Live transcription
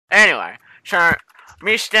Anyway, so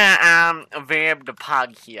Mr. VUrb the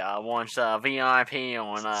Pug here wants a VIP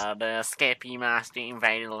on the Skeppy Master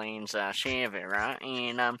Invader Lane's server, right?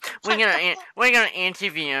 And we're gonna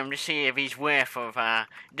interview him to see if he's worth of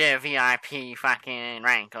the VIP fucking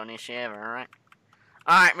rank on this server, right?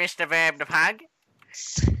 Alright, Mr. VUrb the Pug.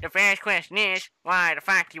 The first question is, why the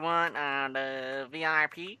fuck do you want the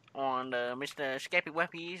VIP on the Mr. Skeppy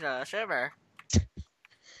Weppy's server?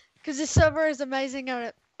 Because the server is amazing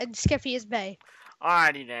and Skeppy is Bay.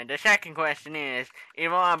 Alrighty then, the second question is,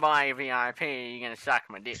 if I buy a VIP, you're gonna suck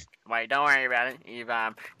my dick. Wait, don't worry about it. If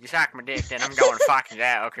you suck my dick, then I'm going fucking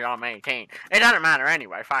out because I'm 18. It doesn't matter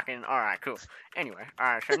anyway, fucking, alright, cool. Anyway,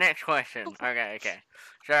 alright, so next question. Okay.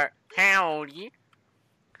 So, how old are you?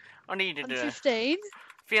 I need to I'm 15.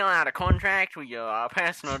 Fill out a contract with your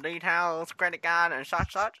personal details, credit card, and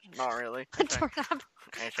such. Not really. I don't have...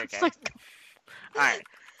 It's okay. Oh Alright,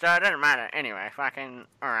 so it doesn't matter. Anyway, fucking,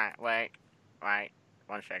 alright, wait,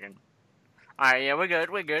 1 second. Alright, yeah, we're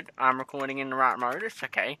good. I'm recording in the right mode, it's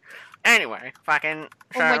okay. Anyway, fucking,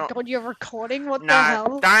 so... Oh my god, you're recording? What the hell?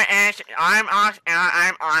 No, don't ask, I'm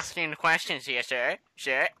asking the questions here, sir.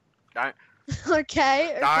 Don't.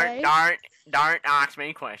 Okay. Don't ask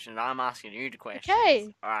me questions, I'm asking you the questions.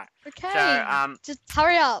 Okay. Alright. Okay. So, just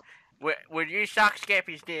hurry up. Would you suck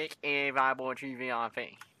Skeppy's dick if I bought you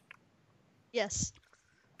VIP? Yes.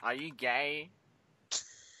 Are you gay?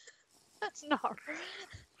 No.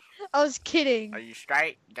 I was kidding. Are you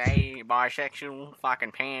straight, gay, bisexual,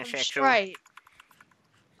 fucking pansexual? I'm straight.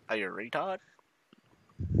 Are you a retard?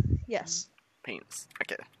 Yes. Penis.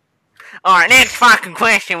 Okay. Alright, next fucking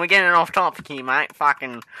question. We're getting off topic here, mate.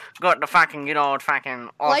 Fucking got the fucking good old fucking Aussie.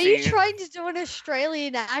 Why are you trying to do an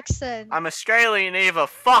Australian accent? I'm Australian either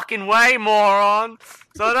fucking way, moron.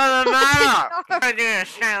 So it doesn't matter. I do an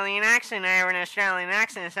Australian accent over an Australian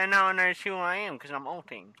accent, so no one knows who I am because I'm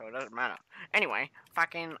altering, so it doesn't matter. Anyway,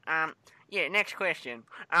 fucking yeah. Next question.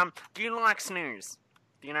 Do you like Snooze?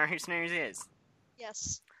 Do you know who Snooze is?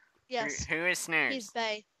 Yes. Yes. Who is Snooze? He's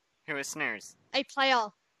Bay. Who is Snooze? A player.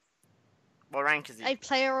 What rank is he? A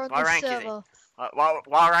player on what the rank server. Is he?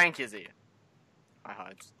 What rank is he? I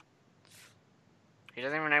hides. He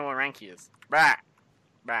doesn't even know what rank he is. Bruh.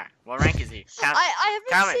 What rank is he? I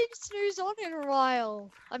haven't seen Snooze on in a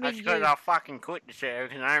while. I mean, that's because I fucking quit the show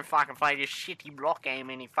because I don't fucking play this shitty block game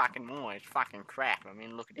any fucking more. It's fucking crap. I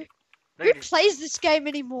mean, look at it. Who plays this game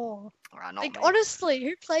anymore? Like, me. honestly,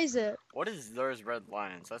 who plays it? What is those red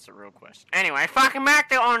lions? That's a real question. Anyway, fucking back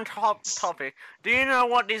to on topic. Do you know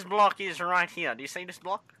what this block is right here? Do you see this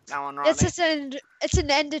block? That one right there? It's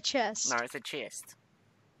an ender chest. No, it's a chest.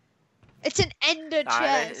 It's an ender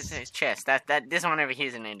chest. It's chest. This one over here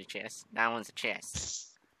is an ender chest. That one's a chest.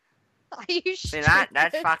 Are you See that?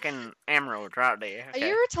 That's fucking emerald right there. Okay. Are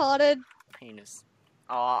you retarded? Penis.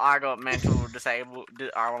 Oh, I got mental disabled.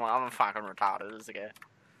 I'm fucking retarded. It's okay.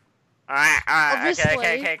 Alright.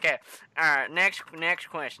 Okay. Alright, next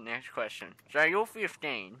question. So you're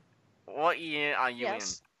 15. What year are you in?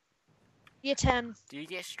 Year 10. Do you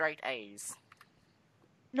get straight A's?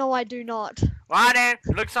 No, I do not. Well then,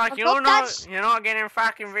 looks like you're not getting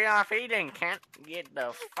fucking VIP then, can't get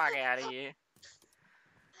the fuck out of here.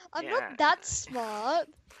 I'm not that smart.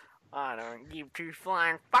 I don't give two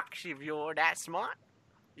flying fucks if you're that smart.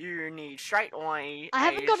 You need straight A's. I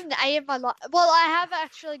haven't got an A in my life. Well, I have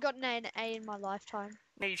actually gotten an A in my lifetime.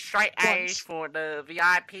 Need straight A's for the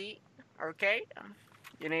VIP, okay?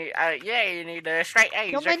 You need, you need straight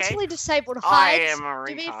A's, You're mentally disabled. I Hides, am a retard.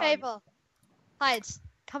 do me a favor. Hides,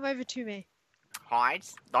 come over to me.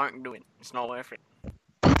 Hides, don't do it. It's not worth it.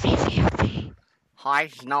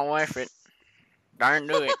 Hides, not worth it. Don't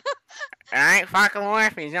do it. It ain't fucking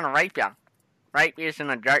worth it. He's gonna rape you. Rape isn't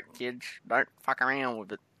a joke, kids. Don't fuck around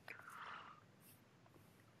with it.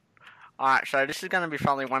 Alright, so this is gonna be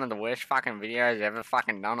probably one of the worst fucking videos ever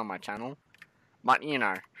fucking done on my channel. But, you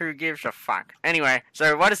know, who gives a fuck? Anyway,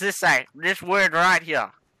 so what does this say? This word right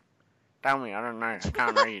here. Tell me, I don't know. I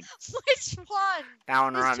can't read. Which one? That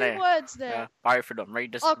one right there. There's two words there. Yeah, both of them.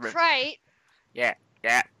 Read this. Oh, crate. Yeah.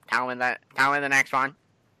 Tell me the next one.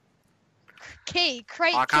 Key,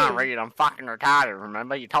 crate I can't read. I'm fucking retarded.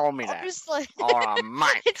 Remember, you told me that. Obviously. Oh,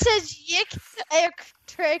 mate. It says yick.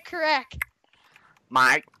 Correct.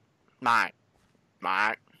 Mate.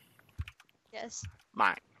 Yes.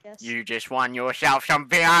 Mate. Yes. You just won yourself some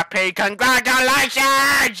VIP.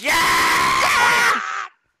 Congratulations! Yeah!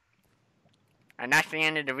 And that's the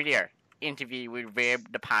end of the video. Interview with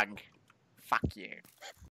VUrb the Pug. Fuck you.